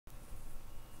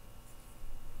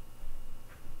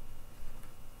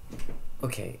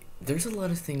Okay, there's a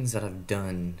lot of things that I've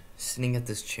done sitting at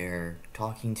this chair,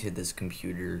 talking to this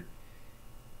computer,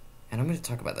 and I'm going to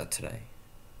talk about that today.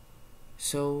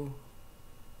 So,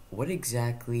 what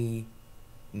exactly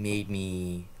made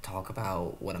me talk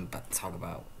about what I'm about to talk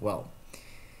about? Well,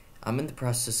 I'm in the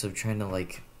process of trying to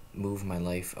move my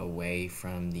life away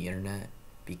from the internet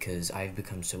because I've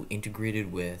become so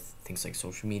integrated with things like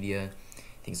social media,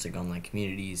 things like online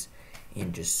communities,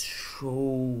 and just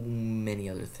so many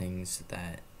other things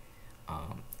that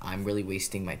I'm really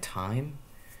wasting my time.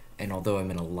 And although I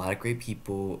met a lot of great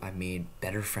people, I've made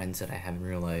better friends that I have in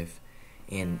real life,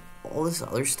 and all this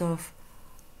other stuff,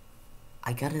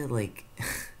 I gotta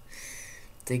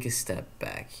take a step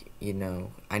back.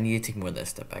 I need to take more of that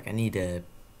step back.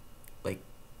 Like,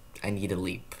 I need to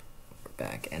leap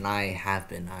back, and I have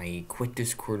been. I quit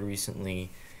Discord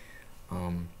recently,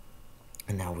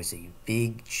 and that was a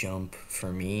big jump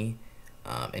for me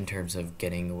in terms of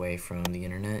getting away from the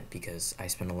internet because I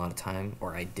spent a lot of time,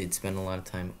 or I did spend a lot of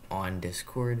time on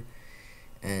Discord,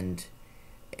 and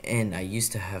I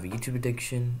used to have a YouTube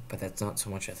addiction, but that's not so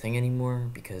much a thing anymore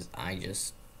because I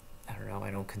don't know,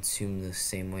 I don't consume the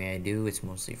same way I do. It's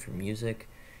mostly for music,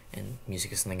 and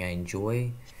music is something I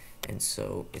enjoy, and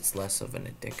so it's less of an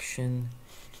addiction.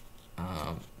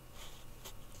 I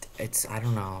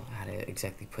don't know how to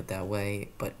exactly put that way,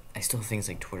 but I still have things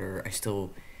like Twitter. I still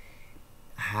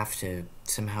have to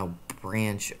somehow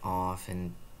branch off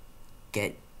and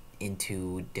get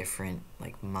into different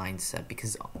mindset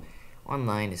because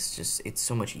online it's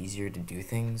so much easier to do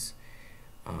things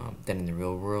than in the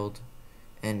real world,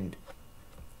 and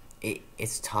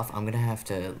it's tough. I'm gonna have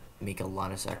to make a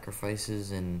lot of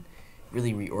sacrifices and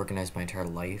really reorganize my entire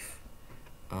life.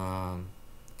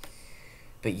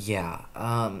 But yeah,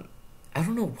 I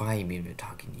don't know why I'm even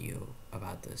talking to you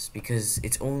about this because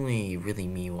it's only really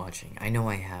me watching. I know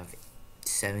I have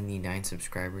 79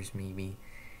 subscribers maybe,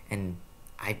 and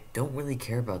I don't really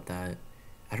care about that.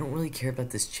 I don't really care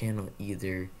about this channel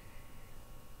either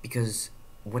because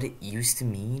what it used to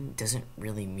mean doesn't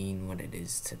really mean what it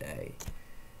is today.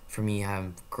 For me,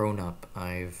 I've grown up,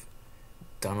 I've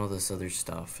done all this other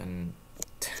stuff, and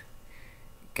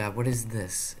God, what is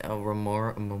this? A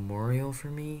memorial for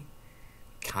me?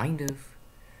 Kind of.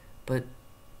 But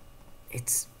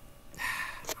it's...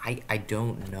 I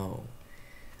don't know.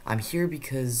 I'm here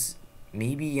because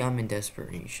maybe I'm in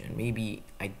desperation. Maybe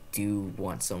I do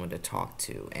want someone to talk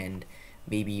to, and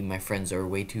maybe my friends are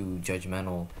way too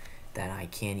judgmental that I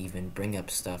can't even bring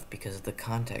up stuff because of the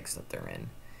context that they're in.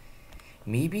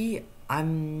 Maybe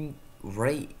I'm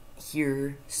right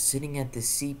here sitting at this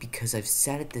seat because I've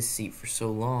sat at this seat for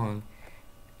so long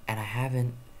and I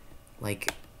haven't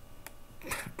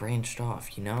branched off,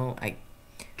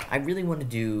 I really want to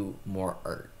do more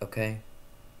art, okay?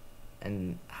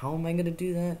 And how am I going to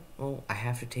do that? Well, I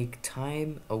have to take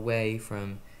time away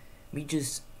from me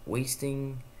just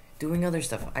wasting doing other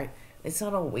stuff. It's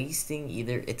not all wasting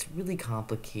either. It's really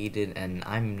complicated and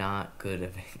I'm not good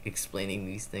at explaining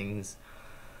these things.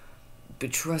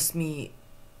 But trust me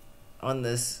on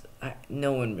this,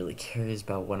 no one really cares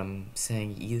about what I'm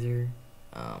saying either.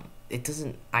 It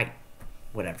doesn't,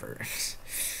 whatever.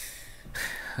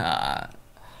 uh,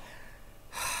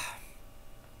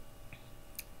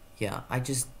 yeah,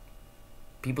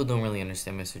 people don't really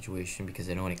understand my situation because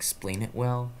I don't explain it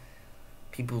well.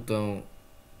 People don't,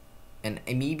 and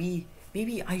maybe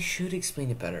I should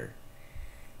explain it better.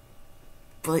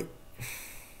 But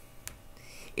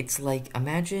it's like,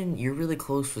 imagine you're really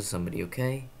close with somebody,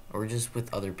 okay? Or just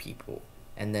with other people.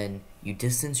 And then you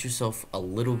distance yourself a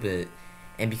little bit,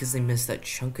 and because they miss that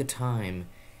chunk of time,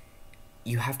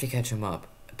 you have to catch them up.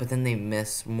 But then they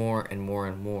miss more and more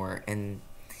and more, and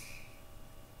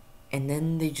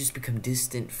then they just become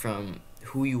distant from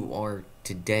who you are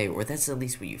today, or that's at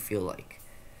least what you feel like.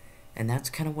 And that's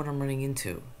kind of what I'm running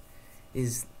into,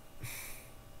 is,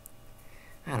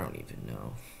 I don't even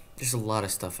know. There's a lot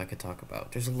of stuff I could talk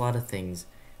about. There's a lot of things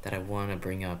that I want to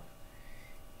bring up.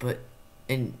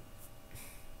 And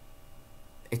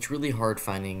it's really hard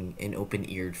finding an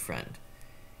open-eared friend.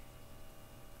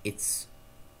 It's,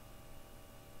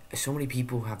 so many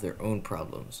people have their own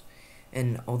problems.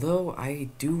 And although I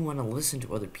do want to listen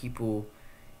to other people,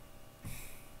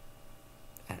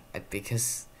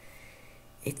 because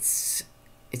it's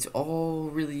all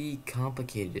really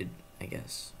complicated, I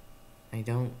guess. I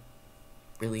don't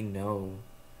really know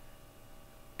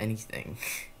anything.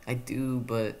 I do,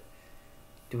 but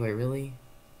do I really?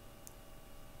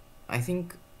 I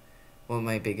think what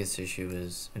my biggest issue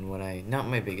is, and what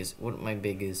my biggest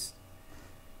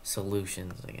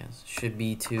solutions, I guess, should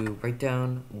be to write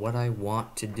down what I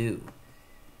want to do,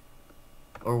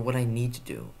 or what I need to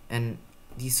do. And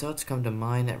these thoughts come to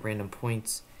mind at random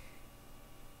points,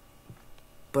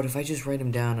 but if I just write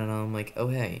them down and I'm like, oh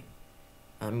hey,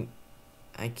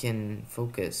 I can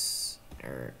focus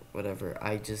or whatever,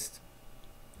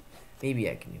 maybe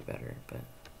I can do better, but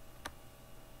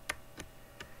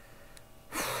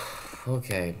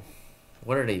okay,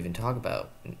 what did I even talk about?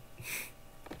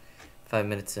 5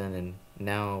 minutes in, and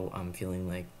now I'm feeling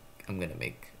like I'm gonna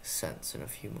make sense in a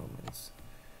few moments.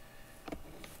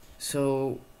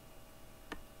 So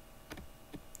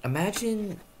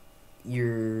imagine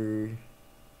you're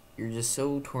just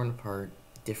so torn apart,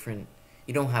 different.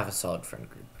 You don't have a solid friend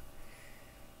group.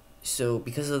 So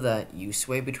because of that, you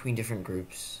sway between different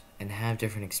groups and have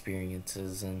different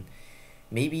experiences, and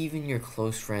maybe even your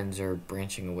close friends are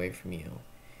branching away from you.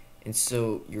 And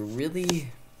so you're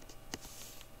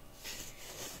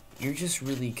just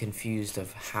really confused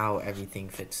of how everything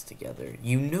fits together.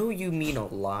 You know you mean a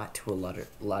lot to a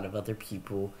lot of other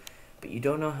people, but you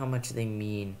don't know how much they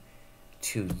mean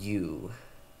to you.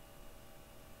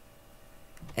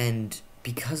 And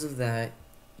because of that,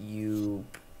 you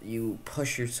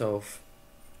push yourself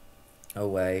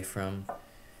away from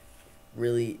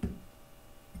really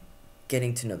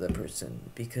getting to know that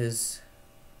person, because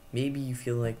maybe you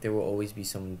feel like there will always be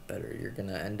someone better. You're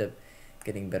gonna end up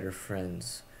getting better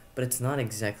friends. But it's not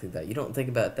exactly that. You don't think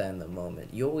about that in the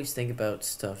moment. You always think about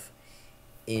stuff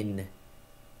in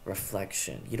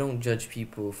reflection. You don't judge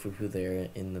people for who they are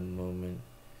in the moment.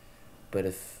 But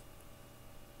if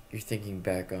you're thinking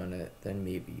back on it, then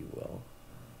maybe you will.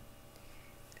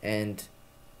 And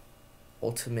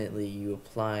ultimately, you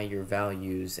apply your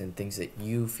values and things that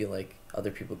you feel like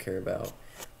other people care about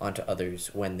onto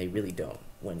others when they really don't.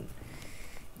 When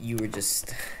you were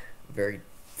just very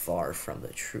far from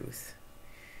the truth.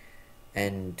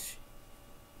 And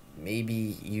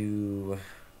maybe you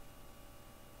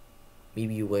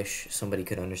wish somebody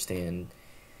could understand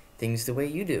things the way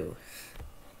you do.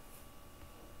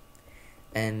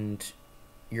 And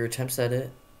your attempts at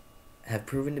it have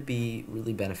proven to be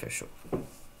really beneficial.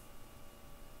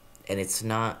 And it's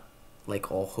not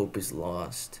like all hope is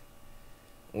lost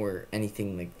or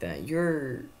anything like that.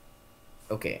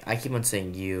 Okay, I keep on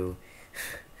saying you.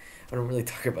 I don't really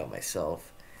talk about myself.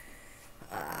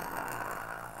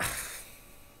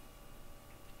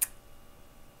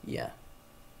 Yeah.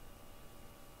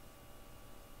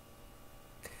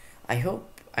 I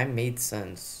hope I made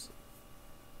sense.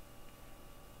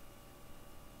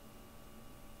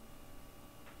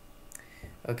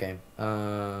 Okay,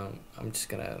 I'm just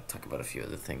gonna talk about a few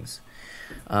other things.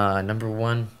 Number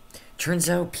one, turns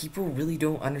out people really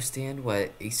don't understand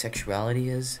what asexuality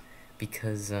is,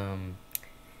 because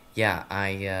yeah,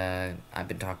 I've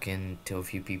been talking to a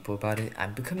few people about it.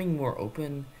 I'm becoming more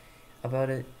open about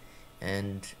it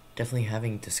and definitely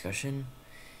having discussion,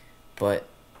 but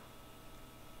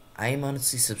I am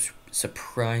honestly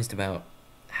surprised about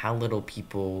how little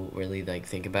people really like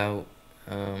think about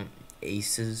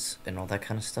aces and all that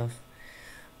kind of stuff.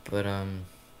 But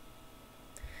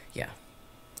yeah.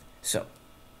 So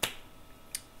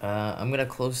I'm gonna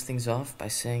close things off by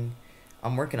saying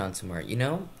I'm working on some art. You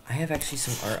know, I have actually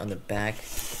some art on the back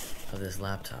of this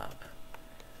laptop.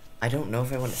 I don't know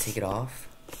if I want to take it off,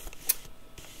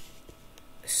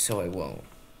 so I won't.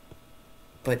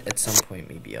 But at some point,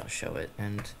 maybe I'll show it.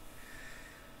 And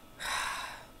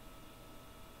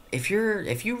if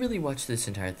you really watch this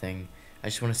entire thing, I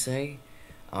just want to say,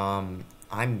 I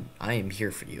am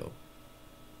here for you.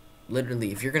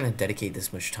 Literally, if you're gonna dedicate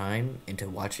this much time into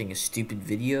watching a stupid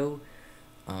video,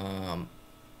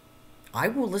 I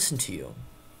will listen to you.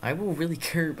 I will really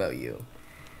care about you.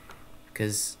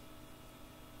 Because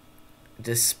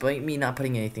despite me not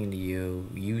putting anything to you,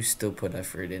 you still put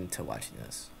effort into watching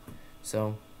this.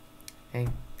 So, hey,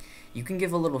 you can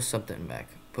give a little something back,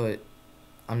 but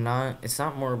it's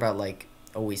not more about like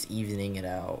always evening it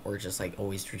out or just like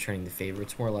always returning the favor.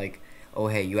 It's more like, oh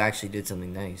hey, you actually did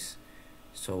something nice.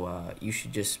 So you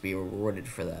should just be rewarded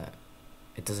for that.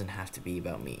 It doesn't have to be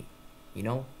about me, you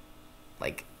know?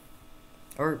 Like,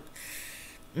 or,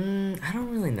 I don't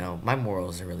really know. My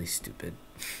morals are really stupid.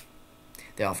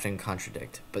 They often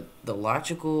contradict. But the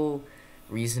logical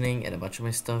reasoning and a bunch of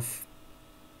my stuff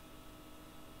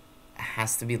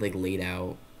has to be like laid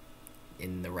out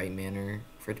in the right manner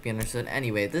for it to be understood.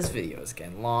 Anyway, this video is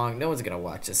getting long. No one's gonna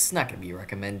watch this. It's not gonna be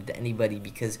recommended to anybody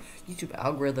because YouTube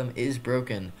algorithm is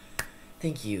broken.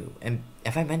 Thank you. And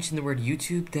if I mention the word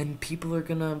YouTube, then people are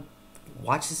gonna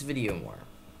watch this video more.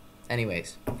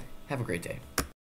 Anyways, have a great day.